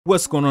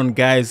What's going on,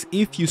 guys?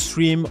 If you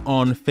stream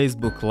on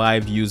Facebook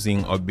Live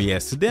using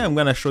OBS, today I'm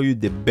gonna show you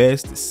the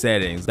best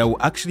settings that will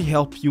actually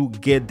help you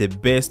get the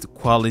best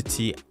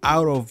quality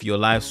out of your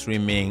live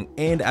streaming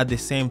and at the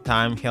same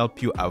time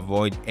help you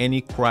avoid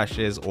any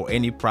crashes or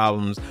any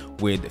problems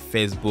with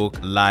Facebook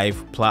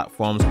Live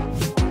platforms.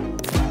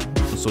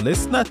 So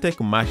let's not take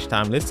much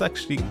time. Let's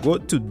actually go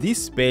to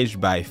this page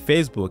by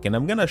Facebook, and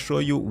I'm gonna show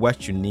you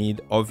what you need,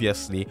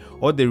 obviously,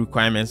 all the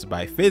requirements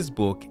by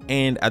Facebook,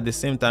 and at the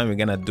same time we're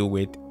gonna do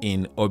it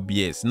in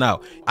OBS.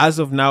 Now, as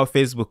of now,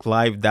 Facebook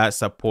Live does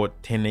support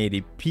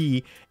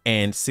 1080p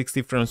and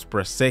 60 frames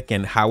per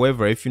second.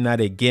 However, if you're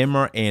not a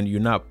gamer and you're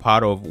not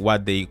part of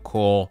what they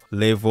call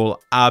level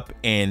up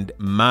and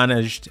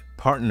managed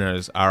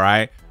partners, all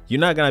right, you're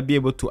not gonna be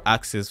able to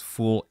access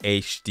full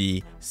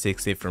HD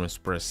 60 frames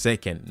per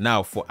second.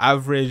 Now, for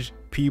average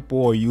people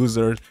or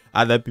users,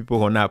 other people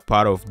who are not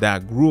part of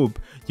that group,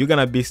 you're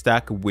gonna be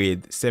stuck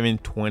with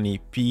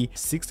 720p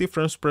 60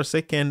 frames per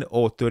second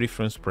or 30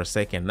 frames per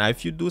second. Now,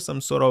 if you do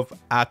some sort of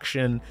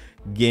action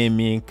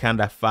gaming kind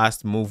of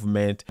fast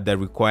movement that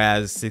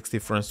requires 60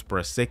 frames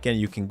per second,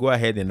 you can go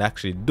ahead and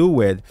actually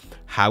do it.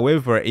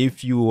 However,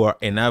 if you are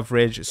an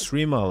average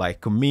streamer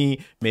like me,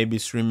 maybe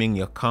streaming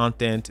your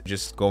content,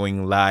 just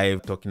going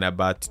live, talking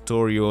about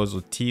tutorials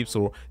or tips,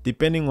 or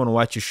depending on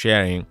what you're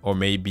sharing, or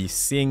maybe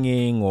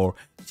singing or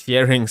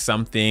sharing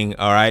something,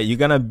 all right, you're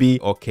gonna be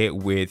okay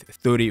with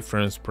 30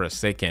 frames per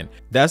second.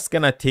 That's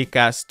gonna take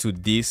us to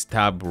this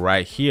tab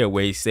right here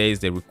where it says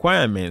the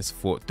requirements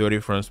for 30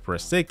 frames per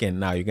second.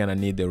 Now, you're gonna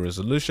need the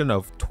resolution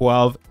of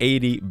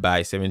 1280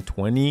 by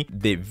 720.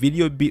 The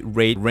video bit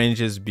rate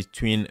ranges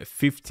between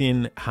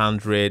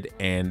 1500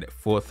 and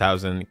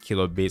 4000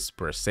 kilobits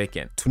per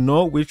second. To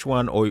know which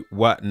one or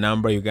what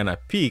number you're gonna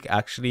pick,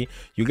 actually,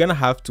 you're gonna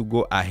have to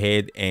go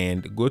ahead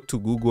and go to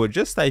Google,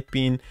 just type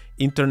in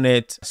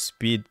internet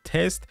speed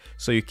test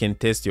so you can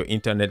test your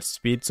internet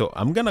speed. So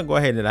I'm gonna go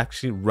ahead and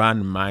actually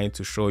run mine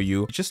to show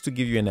you, just to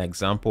give you an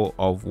example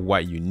of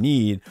what you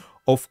need.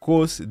 Of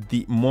course,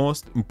 the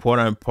most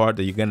important part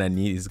that you're gonna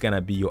need is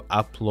gonna be your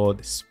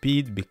upload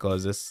speed,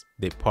 because it's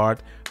the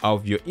part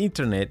of your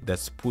internet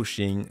that's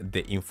pushing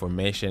the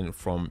information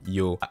from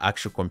your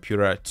actual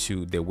computer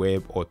to the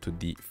web or to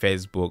the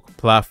Facebook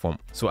platform.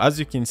 So as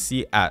you can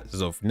see,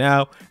 as of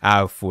now, I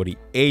have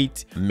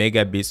 48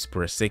 megabits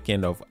per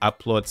second of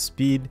upload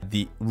speed.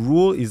 The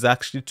rule is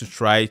actually to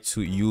try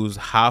to use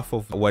half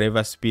of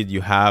whatever speed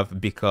you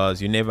have,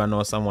 because you never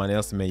know, someone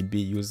else may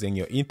be using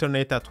your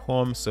internet at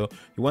home, so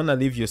you want to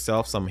leave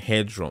yourself some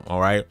headroom,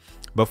 all right?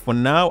 But for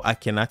now, I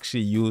can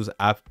actually use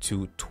up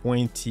to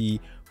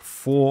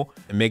 24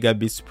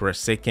 megabits per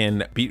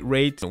second bit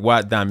rate.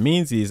 What that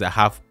means is I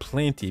have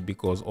plenty,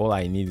 because all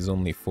I need is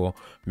only 4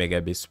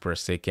 megabits per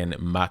second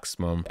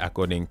maximum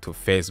according to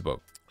Facebook.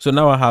 So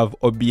now I have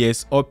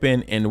OBS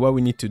open, and what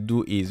we need to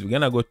do is we're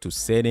gonna go to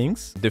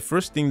settings. The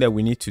first thing that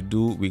we need to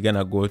do, we're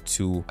gonna go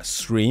to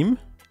stream.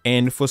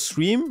 And for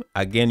stream,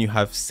 again, you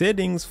have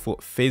settings for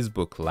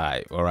Facebook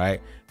Live, all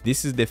right?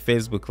 This is the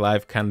Facebook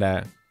Live kind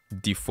of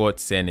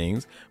default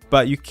settings,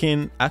 but you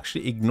can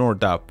actually ignore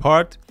that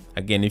part.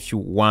 Again, if you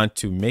want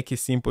to make it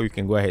simple, you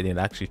can go ahead and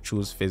actually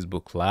choose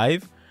Facebook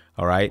Live,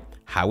 all right?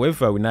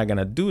 However, we're not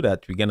gonna do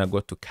that. We're gonna go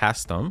to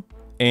custom,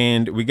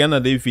 and we're gonna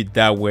leave it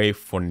that way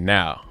for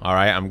now, all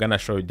right? I'm gonna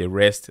show you the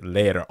rest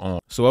later on.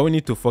 So what we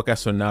need to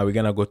focus on now, we're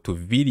gonna go to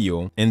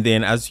video, and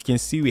then as you can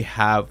see, we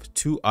have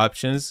two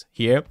options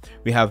here.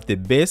 We have the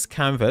base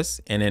canvas,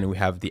 and then we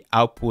have the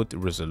output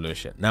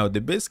resolution. Now,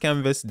 the base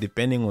canvas,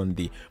 depending on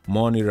the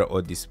monitor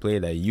or display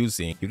that you're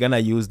using, you're gonna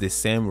use the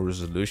same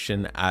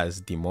resolution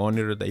as the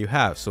monitor that you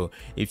have. So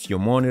if your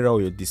monitor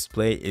or your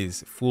display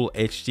is full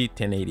HD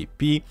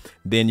 1080p,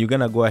 then you're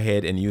gonna go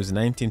ahead and use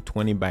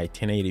 1920 by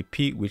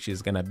 1080p, which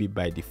is gonna be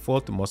by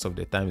default. Most of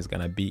the time it's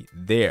gonna be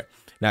there.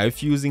 Now,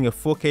 if you're using a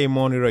 4K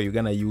monitor, you're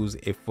gonna use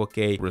a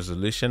 4K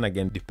resolution,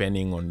 again,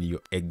 depending on your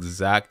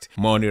exact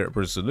monitor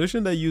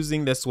resolution that you're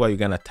using. That's why you're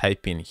gonna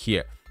type in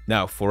here.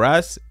 Now, for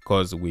us,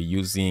 because we're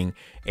using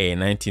a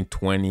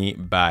 1920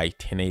 by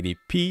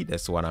 1080p,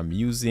 that's what I'm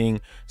using.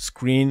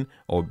 Screen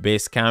or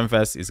base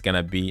canvas is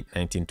gonna be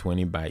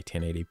 1920 by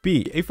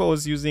 1080p. If I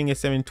was using a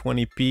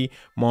 720p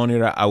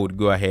monitor, I would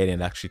go ahead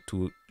and actually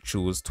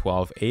choose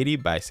 1280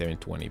 by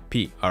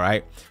 720p. all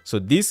right? So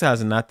this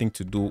has nothing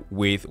to do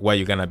with what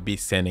you're gonna be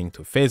sending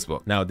to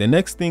Facebook. Now, the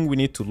next thing we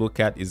need to look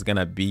at is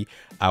gonna be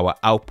our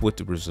output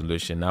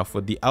resolution. Now,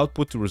 for the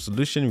output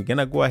resolution, we're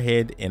gonna go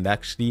ahead and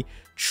actually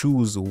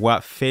choose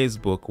what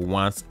Facebook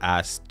wants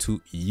us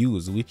to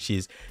use, which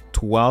is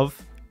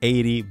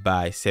 1280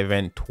 by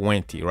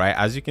 720, right?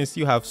 As you can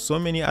see, you have so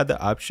many other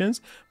options,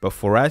 but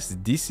for us,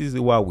 this is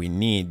what we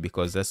need,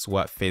 because that's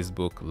what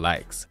Facebook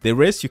likes. The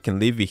rest you can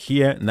leave it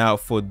here. Now,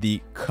 for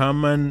the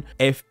common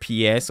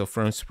FPS or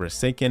frames per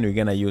second, we're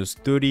gonna use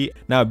 30.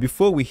 Now,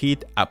 before we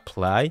hit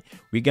apply,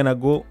 we're gonna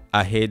go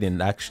ahead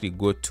and actually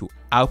go to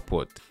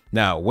output.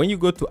 Now, when you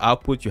go to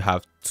output, you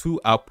have two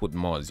output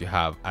modes. You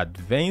have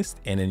advanced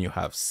and then you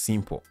have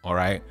simple, all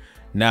right?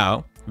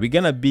 Now, we're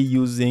gonna be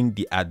using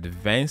the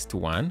advanced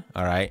one,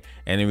 all right,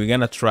 and we're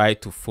gonna try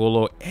to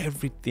follow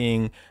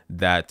everything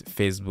that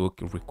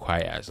Facebook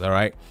requires, all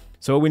right.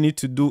 So what we need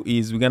to do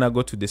is we're gonna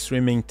go to the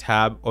streaming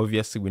tab.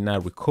 Obviously we're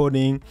not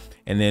recording,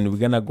 and then we're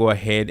gonna go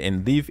ahead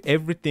and leave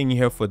everything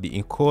here for the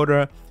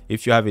encoder.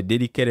 If you have a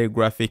dedicated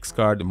graphics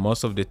card,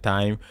 most of the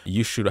time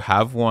you should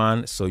have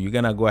one. So you're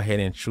gonna go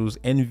ahead and choose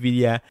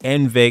NVIDIA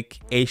NVENC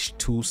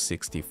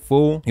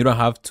H264. You don't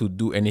have to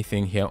do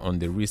anything here on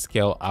the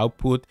rescale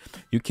output.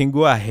 You can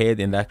go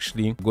ahead and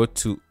actually go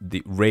to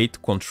the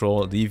rate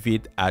control, leave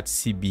it at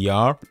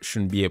CBR,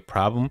 shouldn't be a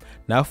problem.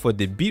 Now for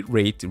the bit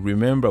rate,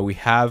 remember we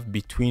have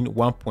between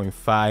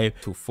 1.5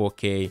 to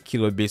 4K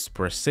kilobits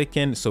per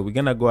second. So we're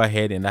gonna go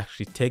ahead and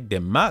actually take the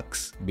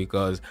max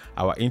because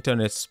our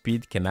internet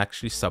speed can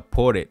actually support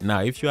it.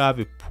 Now if you have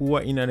a poor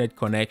internet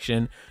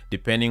connection,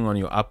 depending on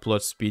your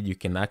upload speed, you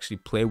can actually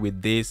play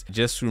with this.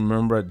 Just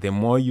remember, the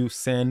more you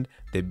send,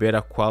 the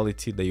better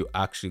quality that you're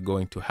actually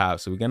going to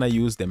have. So we're gonna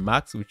use the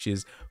max, which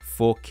is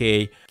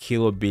 4K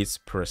kilobits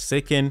per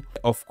second.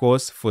 Of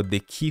course, for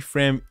the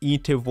keyframe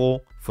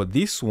interval, for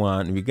this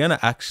one, we're gonna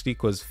actually,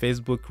 because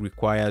Facebook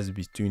requires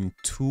between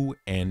 2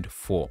 and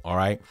 4, all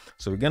right?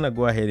 So we're gonna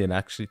go ahead and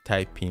actually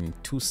type in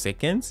 2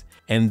 seconds.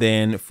 And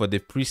then for the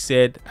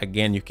preset,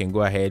 again, you can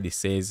go ahead, it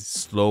says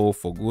slow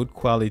for good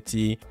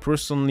quality.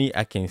 Personally,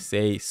 I can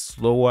say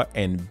slower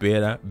and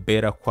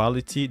better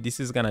quality.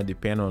 This is gonna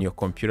depend on your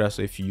computer.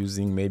 So if you're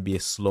using maybe a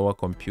slower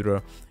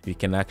computer, you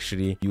can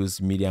actually use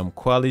medium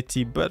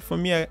quality. But for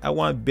me, I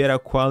want better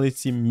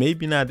quality,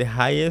 maybe not the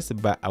highest,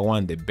 but I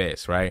want the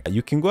best, right?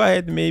 You can go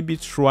ahead, maybe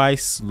try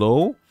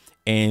slow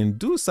and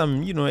do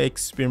some, you know,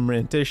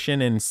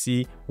 experimentation and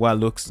see what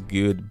looks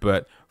good.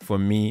 But for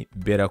me,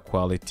 better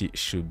quality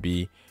should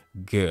be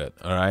good.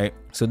 All right,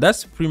 so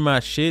that's pretty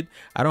much it.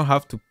 I don't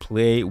have to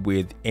play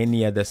with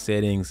any other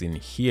settings in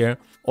here.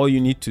 All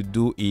you need to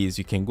do is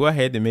you can go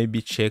ahead and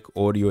maybe check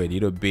audio a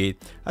little bit.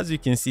 As you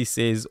can see, it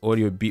says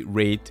audio bit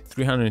rate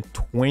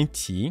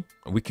 320.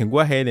 We can go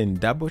ahead and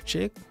double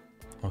check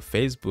on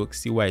Facebook,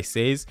 see what it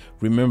says.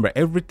 Remember,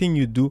 everything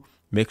you do,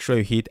 make sure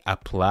you hit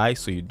apply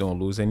so you don't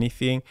lose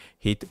anything.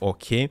 Hit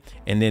OK,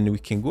 and then we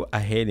can go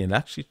ahead and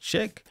actually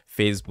check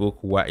Facebook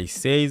what it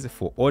says.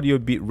 For audio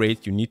bit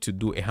rate, you need to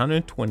do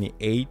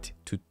 128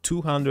 to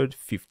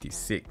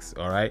 256.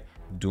 All right,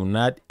 do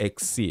not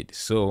exceed.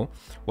 So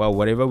well,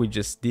 whatever we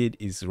just did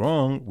is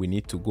wrong. We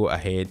need to go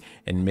ahead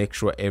and make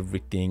sure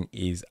everything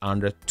is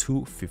under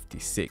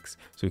 256.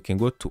 So you can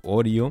go to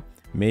audio,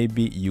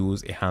 maybe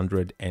use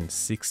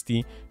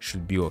 160,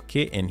 should be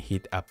okay, and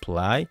hit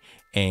apply,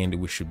 and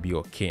we should be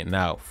okay.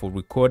 Now for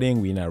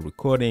recording, we're not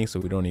recording, so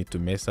we don't need to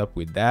mess up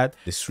with that.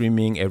 The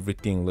streaming,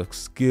 everything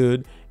looks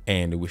good,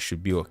 and we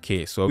should be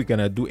okay. So we're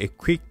gonna do a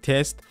quick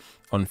test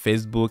on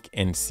Facebook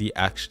and see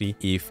actually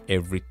if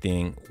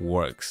everything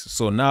works.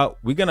 So now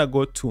we're gonna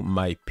go to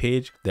my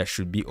page that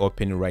should be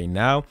open right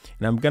now,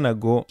 and I'm gonna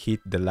go hit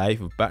the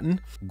live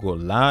button, go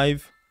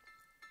live.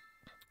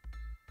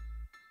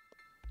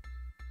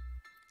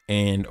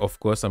 And of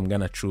course, I'm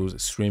gonna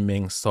choose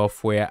streaming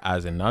software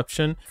as an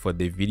option for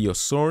the video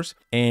source.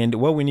 And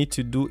what we need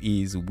to do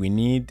is we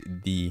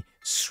need the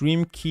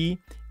stream key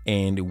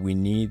and we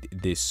need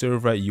the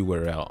server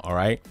URL. All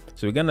right,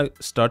 so we're gonna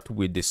start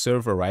with the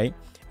server, right?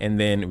 And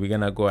then we're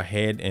gonna go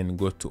ahead and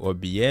go to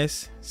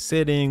OBS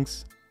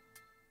settings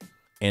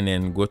and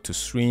then go to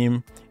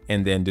stream,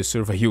 and then the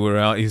server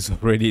URL is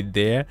already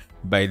there,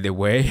 by the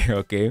way.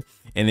 Okay,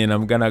 and then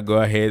I'm gonna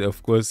go ahead,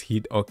 of course,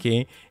 hit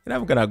OK, and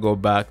I'm gonna go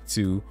back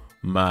to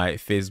my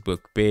Facebook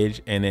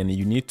page, and then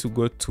you need to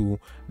go to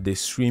the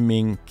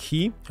streaming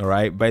key. All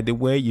right, by the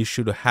way, you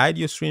should hide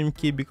your stream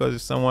key because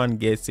if someone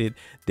gets it,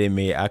 they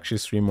may actually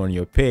stream on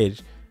your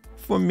page.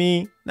 For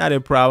me, not a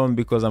problem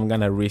because I'm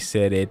gonna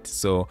reset it.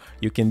 So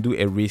you can do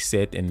a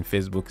reset and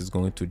Facebook is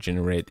going to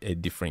generate a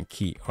different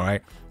key. All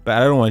right, but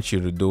I don't want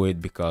you to do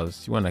it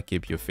because you want to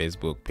keep your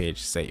Facebook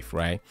page safe,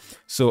 right?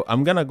 So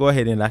I'm gonna go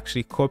ahead and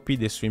actually copy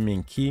the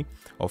streaming key,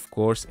 of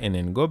course, and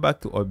then go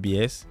back to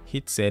OBS,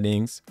 hit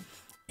settings,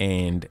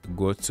 and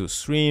go to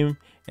stream,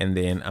 and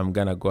then I'm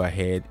gonna go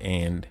ahead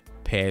and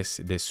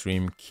paste the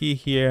stream key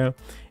here,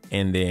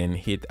 and then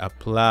hit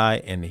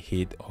apply and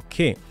hit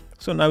OK.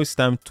 So now it's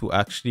time to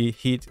actually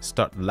hit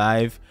start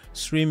live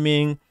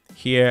streaming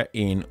here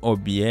in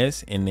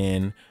OBS, and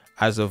then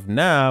as of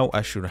now,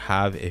 I should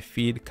have a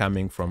feed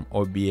coming from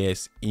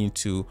OBS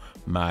into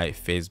my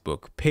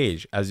Facebook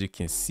page. As you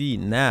can see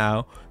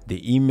now,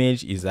 the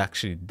image is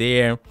actually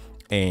there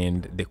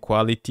and the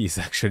quality is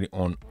actually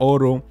on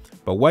auto.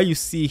 But what you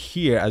see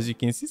here, as you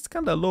can see, it's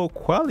kind of low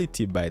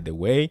quality, by the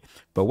way.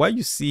 But what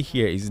you see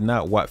here is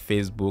not what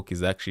Facebook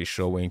is actually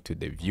showing to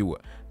the viewer.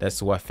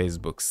 That's what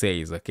Facebook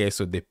says. Okay,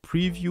 so the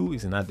preview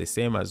is not the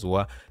same as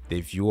what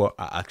the viewer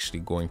are actually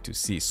going to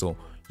see. So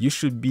you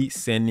should be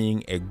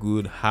sending a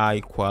good high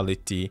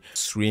quality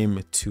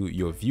stream to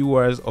your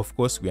viewers. Of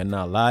course, we are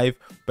not live,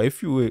 but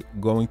if you were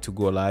going to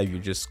go live, you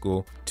just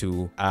go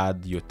to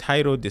add your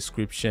title,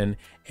 description,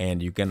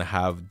 and you're gonna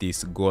have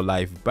this go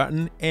live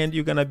button and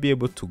you're gonna be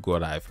able to go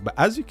live. But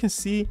as you can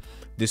see,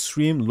 the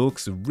stream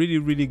looks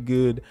really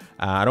good.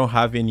 I don't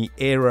have any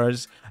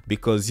errors,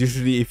 because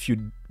usually if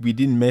we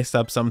didn't mess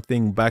up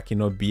something back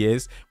in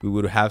OBS, we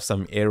would have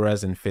some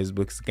errors and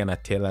Facebook's gonna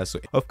tell us. So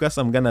of course,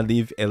 I'm gonna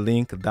leave a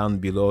link down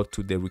below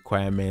to the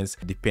requirements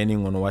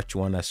depending on what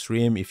you want to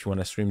stream. If you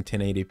want to stream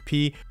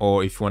 1080p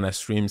or if you want to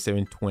stream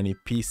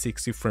 720p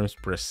 60 frames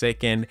per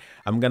second,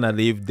 I'm gonna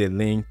leave the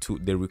link to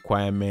the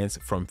requirements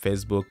from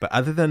Facebook. But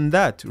other than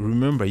that,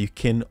 remember, you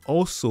can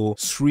also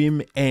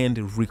stream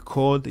and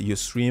record your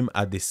stream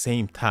at the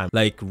same time,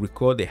 like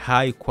record a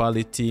high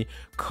quality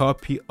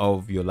copy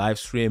of your live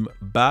stream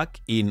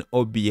back in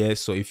OBS.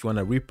 So if you want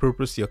to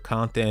repurpose your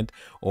content,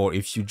 or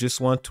if you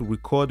just want to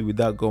record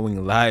without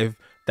going live,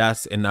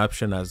 that's an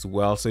option as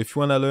well. So if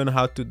you want to learn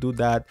how to do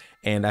that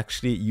and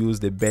actually use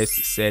the best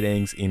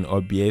settings in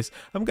OBS,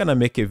 I'm gonna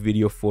make a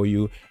video for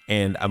you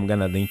and I'm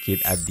gonna link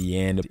it at the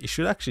end. It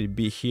should actually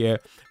be here,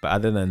 but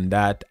other than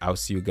that, I'll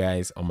see you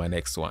guys on my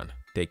next one.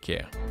 Take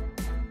care.